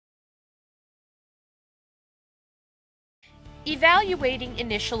Evaluating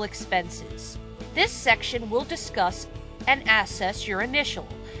initial expenses. This section will discuss and assess your initial,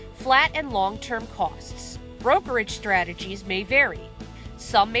 flat and long-term costs. Brokerage strategies may vary.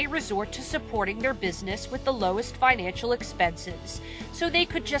 Some may resort to supporting their business with the lowest financial expenses, so they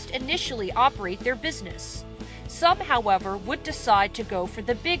could just initially operate their business. Some, however, would decide to go for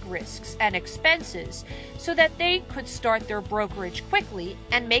the big risks and expenses so that they could start their brokerage quickly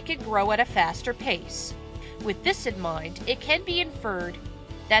and make it grow at a faster pace. With this in mind, it can be inferred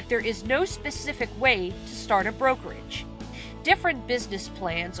that there is no specific way to start a brokerage. Different business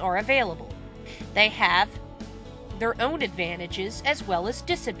plans are available. They have their own advantages as well as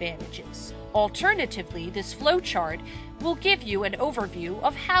disadvantages. Alternatively, this flowchart will give you an overview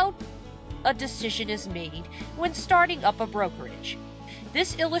of how a decision is made when starting up a brokerage.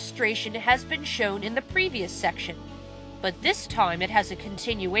 This illustration has been shown in the previous section, but this time it has a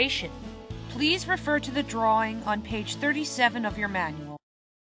continuation. Please refer to the drawing on page 37 of your manual.